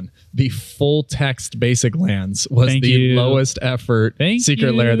they've done. The full text basic lands was Thank the you. lowest effort Thank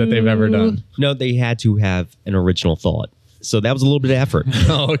secret lair that they've ever done. No, they had to have an original thought. So that was a little bit of effort.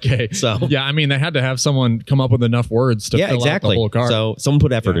 Oh, okay. So yeah, I mean, they had to have someone come up with enough words to fill out the whole card. So someone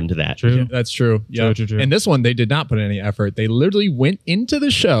put effort into that. True. Yeah, that's true. Yeah. True. And this one, they did not put any effort. They literally went into the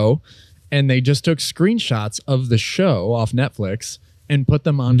show and they just took screenshots of the show off Netflix and put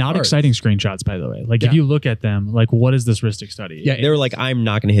them on Not cards. exciting screenshots, by the way. Like, if you look at them, like, what is this Ristic study? Yeah, They were like, I'm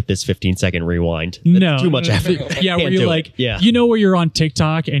not going to hit this 15-second rewind. That's No. too much effort. Yeah, where Can't you're do like, it. Yeah. you know, where you're on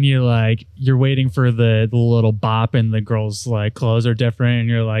TikTok and you're waiting for the little bop and the girl's like clothes are different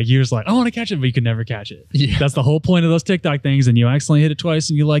and you're just like, I want to catch it, but you can never catch it. Yeah. That's the whole point of those TikTok things, and you accidentally hit it twice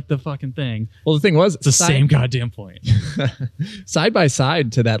and you like the fucking thing. Well, the thing was, It's the same goddamn point. side by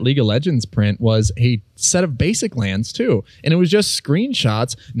side to that League of Legends print was a set of basic lands too, and it was just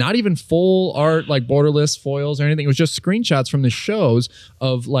screenshots, not even full art like borderless foils or anything. It was just screenshots from the shows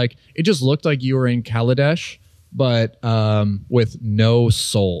of like, it just looked like you were in Kaladesh, but with no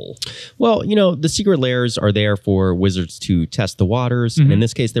soul. Well, you know, the secret lairs are there for wizards to test the waters. And in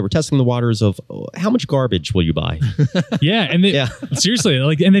this case, they were testing the waters of how much garbage will you buy? Yeah, and they, seriously,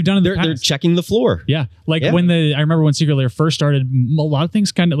 like, and they've done it. They're checking the floor. Yeah, like Yeah. I remember when Secret Lair first started, a lot of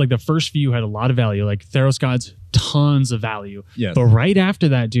things kind of like the first few had a lot of value. Like Theros Gods, tons of value. Yes. But right after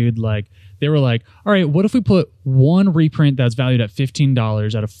that, dude, like they were like, all right, what if we put one reprint that's valued at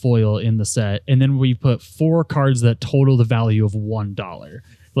 $15 at a foil in the set, and then we put 4 cards that total the value of $1?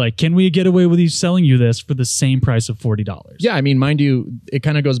 Like, can we get away with you selling you this for the same price of $40? Yeah, I mean, mind you, it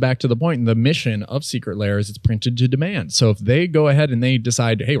kind of goes back to the point. The mission of Secret Lair is it's printed to demand. So if they go ahead and they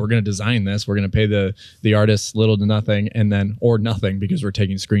decide, hey, we're going to design this, we're going to pay the artists little to nothing, and then or nothing because we're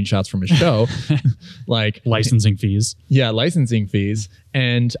taking screenshots from a show, like Licensing fees. yeah, licensing fees,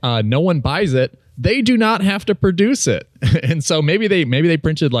 and no one buys it. They do not have to produce it, and so maybe they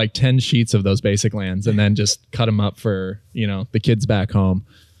printed like 10 sheets of those basic lands and then just cut them up for the kids back home.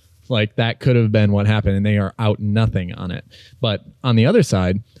 Like that could have been what happened, and they are out nothing on it. But on the other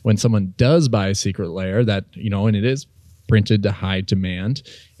side, when someone does buy a secret lair that and it is printed to high demand,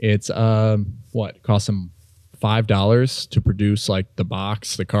 it's what costs them $5 to produce like the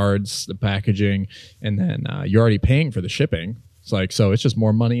box, the cards, the packaging, and then you're already paying for the shipping. It's like so it's just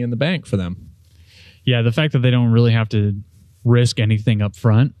more money in the bank for them. Yeah, the fact that they don't really have to risk anything up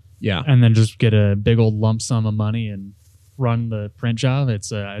front, Yeah. and then just get a big old lump sum of money and run the print job.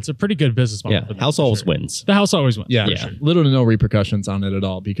 It's a pretty good business model. Yeah, for them, house for always sure. wins. The house always wins. Yeah, for sure. little to no repercussions on it at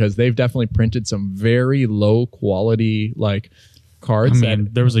all because they've definitely printed some very low quality like I cards. mean,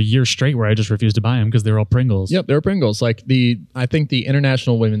 there was a year straight where I just refused to buy them because they were all Pringles. Yep, they're Pringles. Like I think the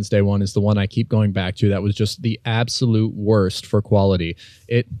International Women's Day one is the one I keep going back to. That was just the absolute worst for quality.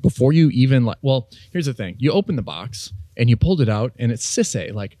 It before you even well, here's the thing: you open the box and you pulled it out, and it's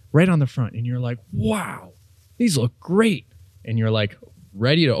Sisse like right on the front, and you're like, wow, these look great, and you're like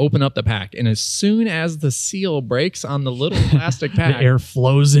ready to open up the pack, and as soon as the seal breaks on the little plastic pack, The air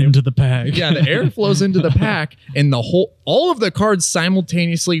flows into the pack. yeah, the air flows into the pack, and all of the cards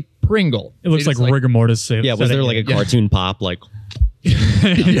simultaneously Pringle. It looks like rigor mortis. Yeah, was there like a cartoon pop? Like,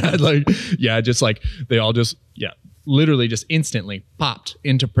 just like they all just literally just instantly popped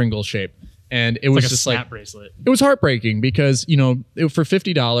into Pringle shape, and it was like a just snap like bracelet. it was heartbreaking because for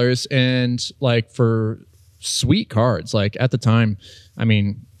 $50 and like for sweet cards like at the time, I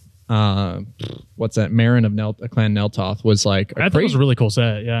mean. What's that? Marin of Clan Neltoth was like I thought it was a really cool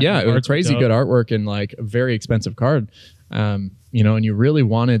set. Yeah, it was crazy good artwork and like a very expensive card. And you really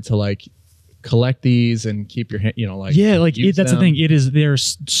wanted to like collect these and keep your hand, that's the thing. They're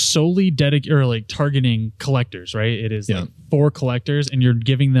solely dedicated or like targeting collectors, right? It is like for collectors, and you're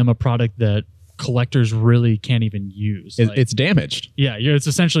giving them a product that collectors really can't even use. It's damaged. Yeah, it's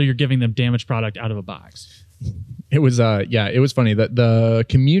essentially you're giving them damaged product out of a box. It was it was funny that the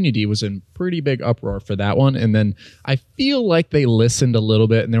community was in pretty big uproar for that one, and then I feel like they listened a little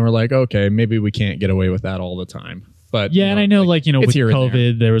bit and they were like, okay, maybe we can't get away with that all the time. But and I know with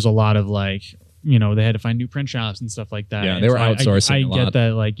COVID there was a lot of like they had to find new print shops and stuff like that. Yeah, they were outsourcing. I get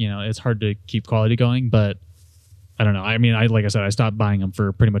that it's hard to keep quality going, but I don't know. I mean, like I said, I stopped buying them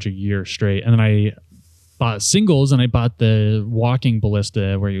for pretty much a year straight, and then I bought singles, and I bought the walking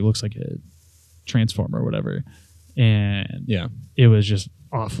ballista where it looks like a transformer or whatever, and it was just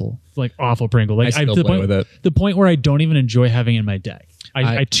awful, like awful Pringle. Like I still play with it. The point where I don't even enjoy having it in my deck.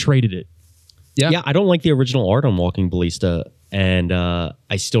 I traded it. Yeah, I don't like the original art on Walking Ballista, and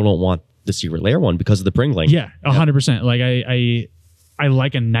I still don't want the Secret Lair one because of the Pringling. Yeah, 100%. Like I I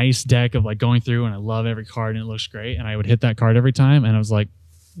like a nice deck of like going through and I love every card and it looks great. And I would hit that card every time. And I was like,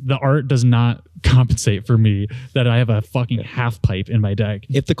 the art does not compensate for me that I have a fucking half pipe in my deck.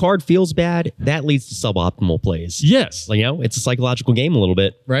 If the card feels bad, that leads to suboptimal plays. Yes. Like, it's a psychological game a little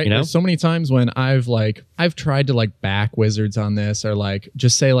bit. Right. There's so many times when I've tried to like back Wizards on this, or like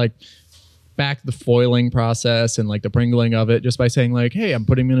just say like back the foiling process and like the pringling of it just by saying like, hey, I'm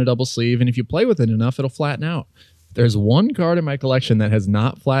putting them in a double sleeve. And if you play with it enough, it'll flatten out. There's one card in my collection that has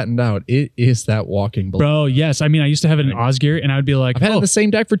not flattened out. It is that Walking Balloon. Bro, yes. I mean, I used to have it in Osgear, and I would be like, I've had it in the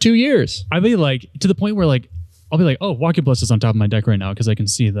same deck for 2 years. I'd be like, to the point where like, I'll be like, oh, Walking Bliss is on top of my deck right now because I can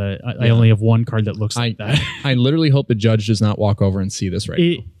see that I only have one card that looks like that. I literally hope the judge does not walk over and see this right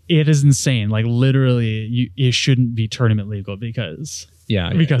now. It is insane. Like literally, it shouldn't be tournament legal because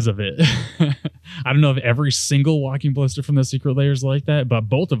of it. I don't know if every single Walking Blister from the Secret Lair is like that, but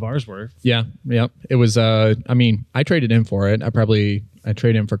both of ours were. Yeah. It was. I mean, I traded in for it. I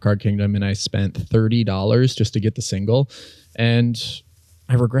traded in for Card Kingdom, and I spent $30 just to get the single, and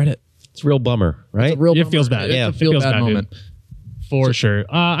I regret it. It's a real bummer, right? It feels bad. It's a feel bad moment. For sure.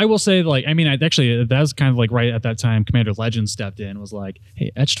 I will say, like, I mean, that was kind of like right at that time, Commander Legend stepped in, was like,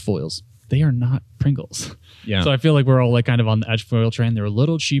 hey, etched foils, they are not Pringles. Yeah. So I feel like we're all like kind of on the etched foil train. They're a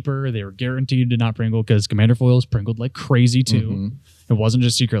little cheaper. They were guaranteed to not Pringle because Commander foils Pringled like crazy too. Mm-hmm. It wasn't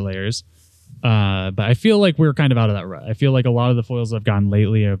just Secret Layers. But I feel like we're kind of out of that rut. I feel like a lot of the foils I've gotten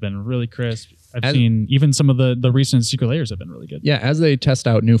lately have been really crisp. I've seen even some of the recent Secret Layers have been really good. Yeah, as they test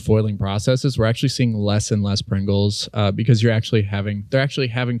out new foiling processes, we're actually seeing less and less Pringles because they're actually having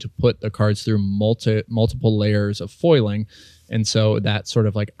to put the cards through multiple layers of foiling, and so that sort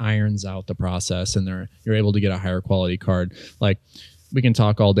of like irons out the process, and you're able to get a higher quality card. Like, we can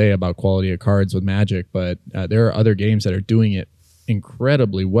talk all day about quality of cards with Magic, but there are other games that are doing it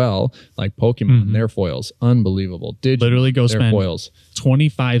incredibly well, like Pokemon. Their foils, unbelievable. Literally go spend foils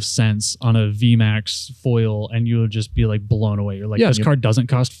 25 cents on a VMAX foil and you'll just be like blown away. You're like, this card doesn't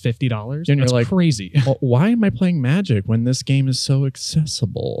cost $50. And you're That's like, crazy. Well, why am I playing Magic when this game is so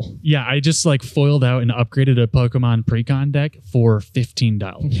accessible? Yeah, I just like foiled out and upgraded a Pokemon Precon deck for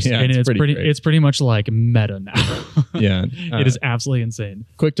 $15. Yeah, and it's pretty much like meta now. Yeah. It is absolutely insane.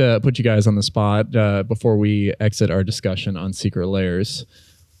 Quick to put you guys on the spot before we exit our discussion on Secret Layers.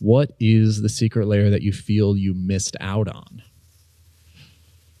 What is the Secret Layer that you feel you missed out on?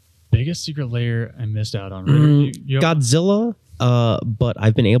 Biggest Secret Layer I missed out on. Godzilla, but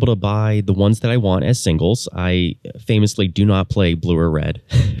I've been able to buy the ones that I want as singles. I famously do not play blue or red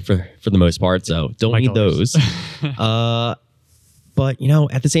for the most part, so don't need those. But,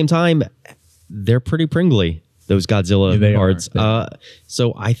 at the same time, they're pretty pringly, those Godzilla cards.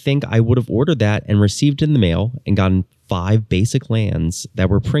 So I think I would have ordered that and received it in the mail and gotten 5 basic lands that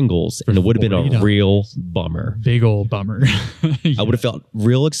were Pringles, and it would have been a real bummer. Big old bummer. I would have felt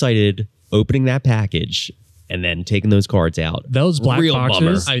real excited opening that package and then taking those cards out. Those black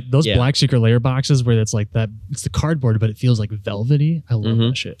boxes, black Secret Layer boxes where it's like that, it's the cardboard, but it feels like velvety. I love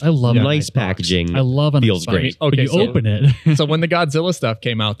that shit. I love nice packaging. I love it. Feels great. Okay, you open it. So when the Godzilla stuff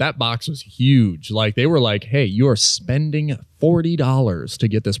came out, that box was huge. Like, they were like, hey, you are spending $40 to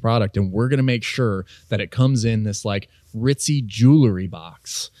get this product, and we're going to make sure that it comes in this like ritzy jewelry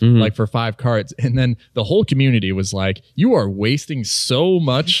box, like for 5 cards. And then the whole community was like, you are wasting so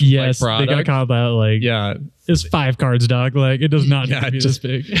much. Yes, product. They got called out like, it's 5 cards, dog. Like, it does not need to be this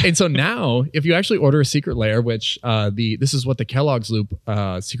big. And so now, if you actually order a Secret Layer, which this is what the Kellogg's Loop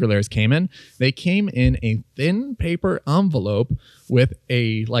Secret Layers came in. They came in a thin paper envelope with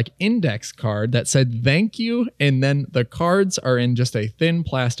a like index card that said thank you, and then the cards are in just a thin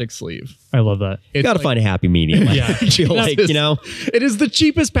plastic sleeve. I love that. You got to find a happy medium. I feel like, it is the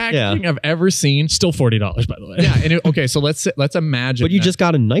cheapest packaging I've ever seen. Still $40, by the way. Yeah. And okay, so let's imagine. But you just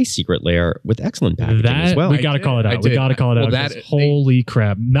got a nice Secret Layer with excellent packaging as well. We got to call it out. We got to call it out. Holy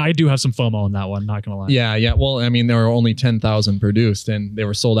crap! I do have some FOMO on that one. Not gonna lie. Yeah. Well, I mean, there were only 10,000 produced, and they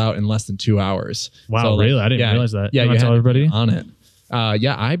were sold out in less than 2 hours. Wow, so, really? I didn't realize that. Yeah, you tell everybody on it.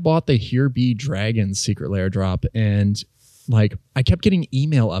 I bought the Here Be Dragons Secret Layer drop, and like I kept getting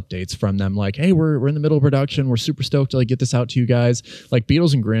email updates from them like, hey, we're in the middle of production. We're super stoked to like get this out to you guys. Like,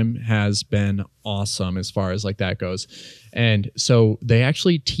 Beatles and Grimm has been awesome as far as like that goes. And so they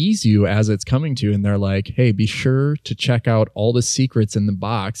actually tease you as it's coming to you, and they're like, hey, be sure to check out all the secrets in the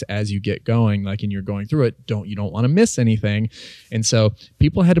box as you get going, like, and you're going through it. You don't want to miss anything. And so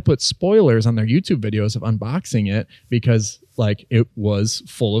people had to put spoilers on their YouTube videos of unboxing it because like it was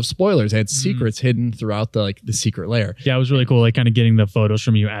full of spoilers. It had secrets hidden throughout the secret lair. Yeah, it was really cool. Like kind of getting the photos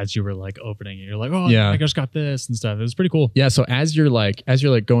from you as you were like opening it. You're like, oh yeah, I just got this and stuff. It was pretty cool. Yeah. So as you're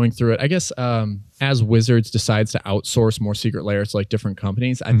going through it, I guess as Wizards decides to outsource more secret lairs to like different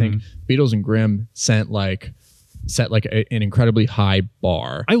companies, I think Beatles and Grimm set an incredibly high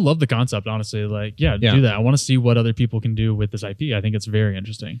bar. I love the concept, honestly. Like, do that. I want to see what other people can do with this IP. I think it's very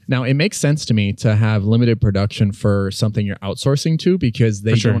interesting. Now, it makes sense to me to have limited production for something you're outsourcing to, because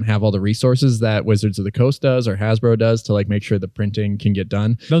they don't have all the resources that Wizards of the Coast does or Hasbro does to like make sure the printing can get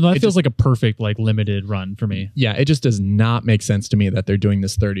done. No, that feels like a perfect like limited run for me. Yeah, it just does not make sense to me that they're doing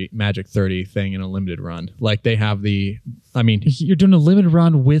this Magic 30 thing in a limited run. Like they have you're doing a limited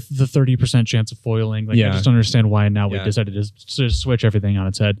run with the 30% chance of foiling. Like I just don't understand why now we decided to switch everything on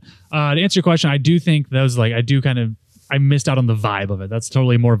its head. To answer your question, I do think that was like, I missed out on the vibe of it. That's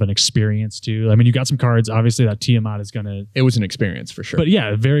totally more of an experience too. I mean, you got some cards. Obviously, that Tiamat is It was an experience for sure. But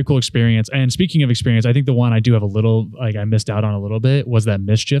yeah, very cool experience. And speaking of experience, I think the one I do have I missed out on a little bit was that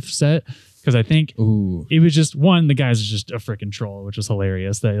Mischief set. Because I think it was just the guy's just a freaking troll, which was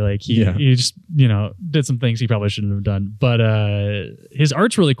hilarious. That like he just did some things he probably shouldn't have done. But his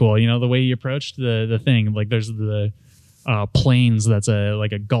art's really cool. The way he approached the thing. Like there's the planes that's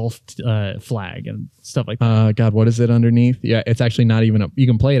like a golf flag and stuff like that. God, what is it underneath? Yeah, it's actually not even you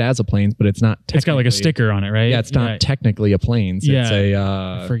can play it as a planes, but it's not. It's got like a sticker on it, right? Yeah, it's not technically a planes. Yeah, it's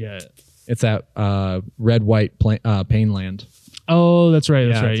I forget. It's that red white Painland. Oh, that's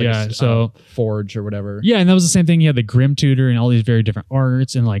right. That's right. Yeah. So Forge or whatever. Yeah, and that was the same thing. You had the Grim Tutor and all these very different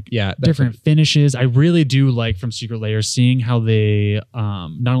arts and like different finishes. I really do like from Secret Lair seeing how they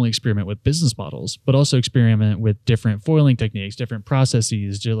not only experiment with business models, but also experiment with different foiling techniques, different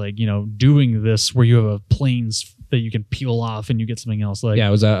processes. Just like doing this where you have a planes that you can peel off and you get something else. Like it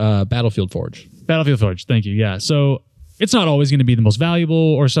was a Battlefield Forge. Battlefield Forge. Thank you. Yeah. So. It's not always going to be the most valuable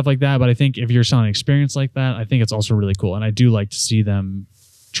or stuff like that, but I think if you're selling experience like that, I think it's also really cool. And I do like to see them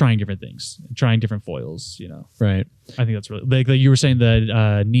trying different things, trying different foils, Right. I think that's really, like you were saying,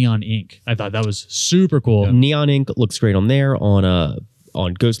 the Neon Ink. I thought that was super cool. Yeah. Neon Ink looks great on there, on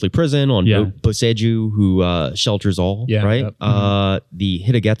Ghostly Prison, on Boseju, who shelters all, right? Yep. The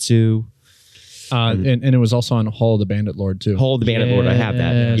Hitagetsu. And it was also on Hall of the Bandit Lord, too. Hall of the Bandit Lord, I have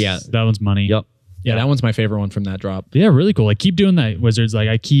that. Yeah. That one's money. Yep. Yeah, that one's my favorite one from that drop. Yeah, really cool. Like, keep doing that, Wizards. Like,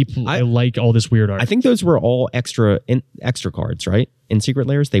 I like all this weird art. I think those were all extra cards, right? In Secret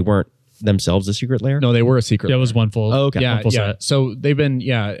Lairs, they weren't themselves a secret lair. No, they were a secret. Yeah, it was one full. Oh, okay. One full set. So they've been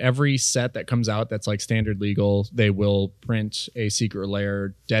every set that comes out that's like standard legal, they will print a secret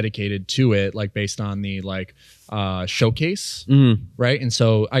lair dedicated to it, like based on the showcase, right? And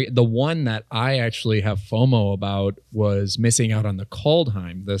so the one that I actually have FOMO about was missing out on the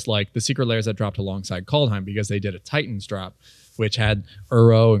Kaldheim. This like the secret lairs that dropped alongside Kaldheim, because they did a Titans drop, which had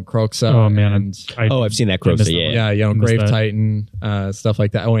Uro and Kroxa. Oh man, I've seen that Kroxa. Yeah, Grave Titan, stuff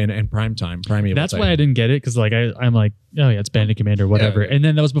like that. Oh, and Primetime, Primeval. That's Titan. why I didn't get it, because like I'm like, oh yeah, it's Bandit Commander, whatever. And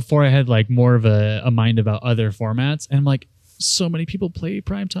then that was before I had like more of a mind about other formats, and I'm like, so many people play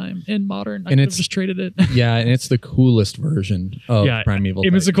Primetime in Modern. I could have just traded it. Yeah, and it's the coolest version of Primeval.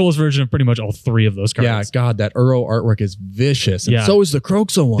 It's the coolest version of pretty much all three of those cards. Yeah, God, that Uro artwork is vicious, and so is the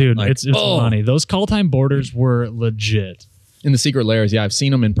Kroxa one. Dude, it's money. Those Kaldheim borders were legit. In the secret lairs, I've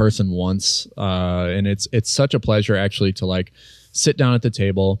seen them in person once, and it's such a pleasure actually to like sit down at the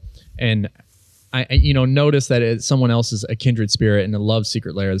table and I notice that someone else is a kindred spirit and loves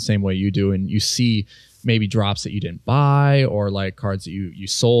secret lair the same way you do, and you see maybe drops that you didn't buy or like cards that you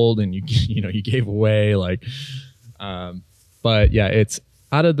sold and you gave away, like but yeah, it's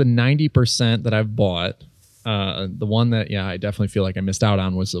out of the 90% that I've bought, the one that I definitely feel like I missed out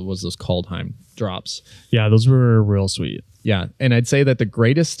on was those Kaldheim drops. Yeah, those were real sweet. Yeah, and I'd say that the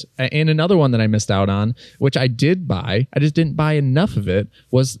greatest, and another one that I missed out on, which I did buy, I just didn't buy enough of it,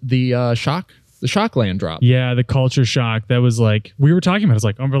 was the Shockland drop. Yeah, the Culture Shock. That was like, we were talking about it. It's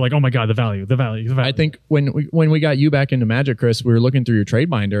like, we're like, oh my God, the value. I think when we got you back into Magic, Chris, we were looking through your trade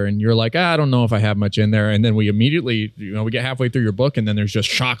binder and you're like, I don't know if I have much in there. And then we immediately, we get halfway through your book and then there's just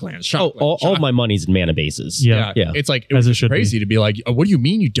Shockland. All my money's in mana bases. Yeah. It's like, it was crazy to be like, what do you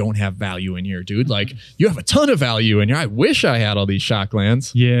mean you don't have value in here, dude? Like, you have a ton of value in here. I wish I had all these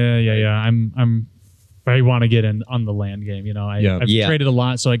Shocklands. Yeah. I want to get in on the land game. I've traded a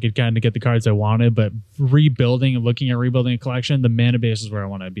lot so I could kind of get the cards I wanted, but looking at rebuilding a collection, the mana base is where I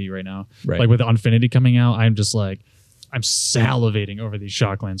want to be right now. Right. Like with Infinity coming out, I'm just like, I'm salivating over these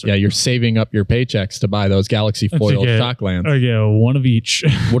Shocklands. Yeah, you're saving up your paychecks to buy those Galaxy Foil Shocklands. Oh yeah, one of each.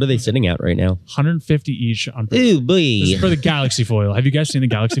 What are they sitting at right now? 150 each on. Ooh, boy. This is for the Galaxy Foil. Have you guys seen the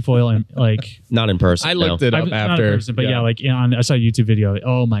Galaxy Foil? And like, not in person. I looked it up not in after, person, but yeah, like I saw a YouTube video.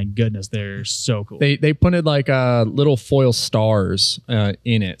 Oh my goodness, they're so cool. They put like little foil stars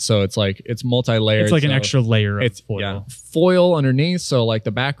in it, so it's like it's multi-layered. It's like an extra layer of foil. Yeah, foil underneath, so like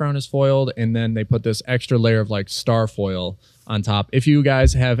the background is foiled, and then they put this extra layer of like star foil on top. If you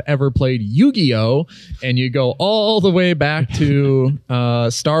guys have ever played Yu-Gi-Oh and you go all the way back to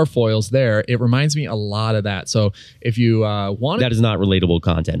star foils there, it reminds me a lot of that. So if you want that is not relatable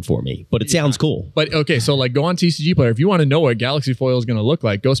content for me, but it sounds cool. But okay, so like go on TCG Player. If you want to know what Galaxy Foil is going to look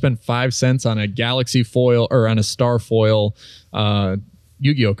like, go spend 5 cents on a Galaxy Foil or on a star foil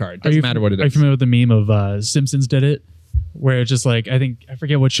Yu-Gi-Oh card. Doesn't matter what it is. Are you familiar with the meme of Simpsons did it? Where it's just like, I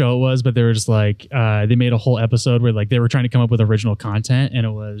forget what show it was, but they were just like, they made a whole episode where like they were trying to come up with original content, and it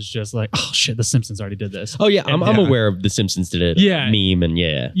was just like, oh shit, The Simpsons already did this. Oh yeah, I'm aware of The Simpsons did it. Yeah, meme and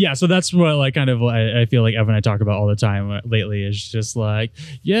yeah. Yeah, so that's what like kind of I feel like Evan and I talk about all the time lately is just like,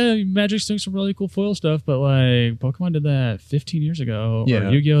 yeah, Magic's doing some really cool foil stuff, but like Pokemon did that 15 years ago. Yeah.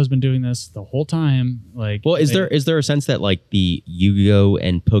 Or Yu-Gi-Oh has been doing this the whole time. Like, well, is there a sense that like the Yu-Gi-Oh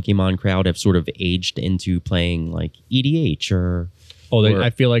and Pokemon crowd have sort of aged into playing like EDH or? I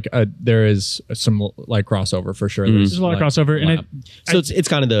feel like there is some like crossover for sure. There's a lot of crossover, and so it's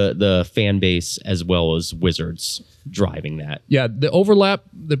kind of the fan base as well as Wizards driving that. Yeah, the overlap,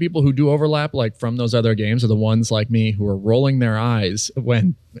 the people who do overlap like from those other games are the ones like me who are rolling their eyes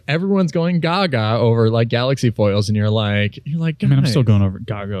when everyone's going gaga over like Galaxy Foils, and you're like, I mean, I'm still going over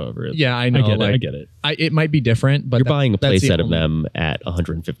gaga over it. Yeah, I know. I get it. It might be different, but you're buying a playset of them at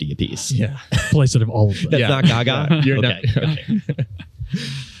 150 a piece. Yeah, playset of all of them. That's not gaga. You're okay. Okay.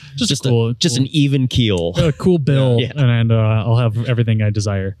 Just cool. Just an even keel. A cool bill, and I'll have everything I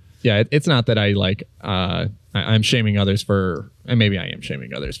desire. Yeah, it's not that I like. I'm shaming others for, and maybe I am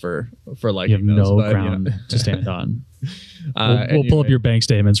shaming others for liking you have those. No ground to stand on. We'll anyway. pull up your bank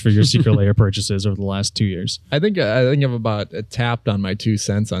statements for your Secret Lair purchases over the last 2 years. I think I've about tapped on my 2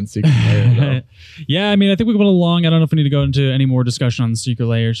 cents on Secret Lair. Yeah, I mean, I think we went along. I don't know if we need to go into any more discussion on the Secret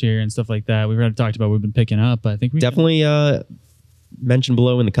Layers here and stuff like that. We've already talked about what we've been picking up, but I think we definitely mention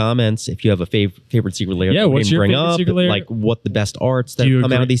below in the comments if you have a favorite Secret Lair. Yeah, what's your favorite Secret Lair? Like what the best arts that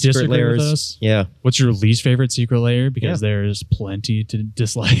come out of these Secret Lairs. Yeah. What's your least favorite Secret Lair? Because there's plenty to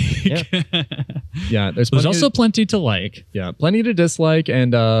dislike. Yeah, there's also plenty to like. Yeah, plenty to dislike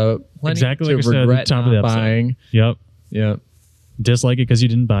and plenty to like regret top of the buying. Yep. Yeah. Dislike it because you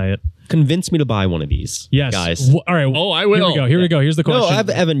didn't buy it. Convince me to buy one of these. Yes, guys. All right. Oh, I will. Here we go. Here's the question.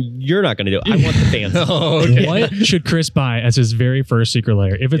 No, Evan, you're not going to do it. I want the fans. Okay. What should Chris buy as his very first Secret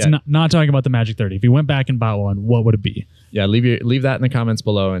Lair? If it's not talking about the Magic 30, if he went back and bought one, what would it be? Yeah, leave that in the comments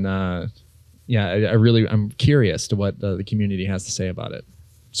below, and I'm curious to what the community has to say about it.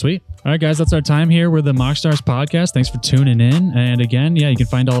 Sweet. All right, guys, that's our time here. We're the MoxStars podcast. Thanks for tuning in. And again, you can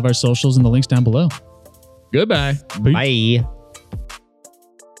find all of our socials in the links down below. Goodbye. Bye.